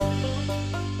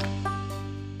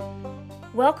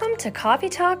Welcome to Coffee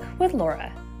Talk with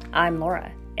Laura. I'm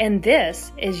Laura, and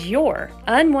this is your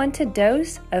unwanted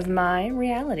dose of my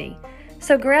reality.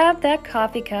 So grab that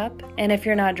coffee cup, and if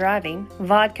you're not driving,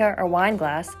 vodka or wine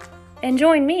glass, and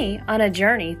join me on a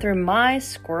journey through my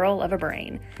squirrel of a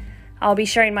brain. I'll be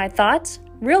sharing my thoughts,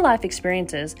 real-life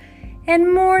experiences,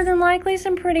 and more than likely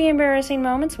some pretty embarrassing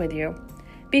moments with you.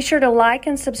 Be sure to like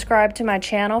and subscribe to my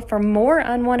channel for more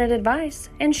unwanted advice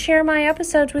and share my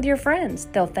episodes with your friends.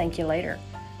 They'll thank you later.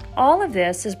 All of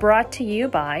this is brought to you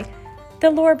by the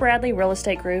Laura Bradley Real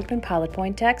Estate Group in Pilot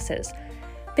Point, Texas.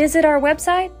 Visit our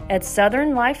website at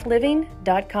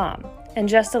southernlifeliving.com. And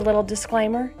just a little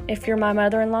disclaimer, if you're my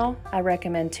mother-in-law, I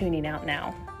recommend tuning out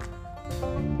now.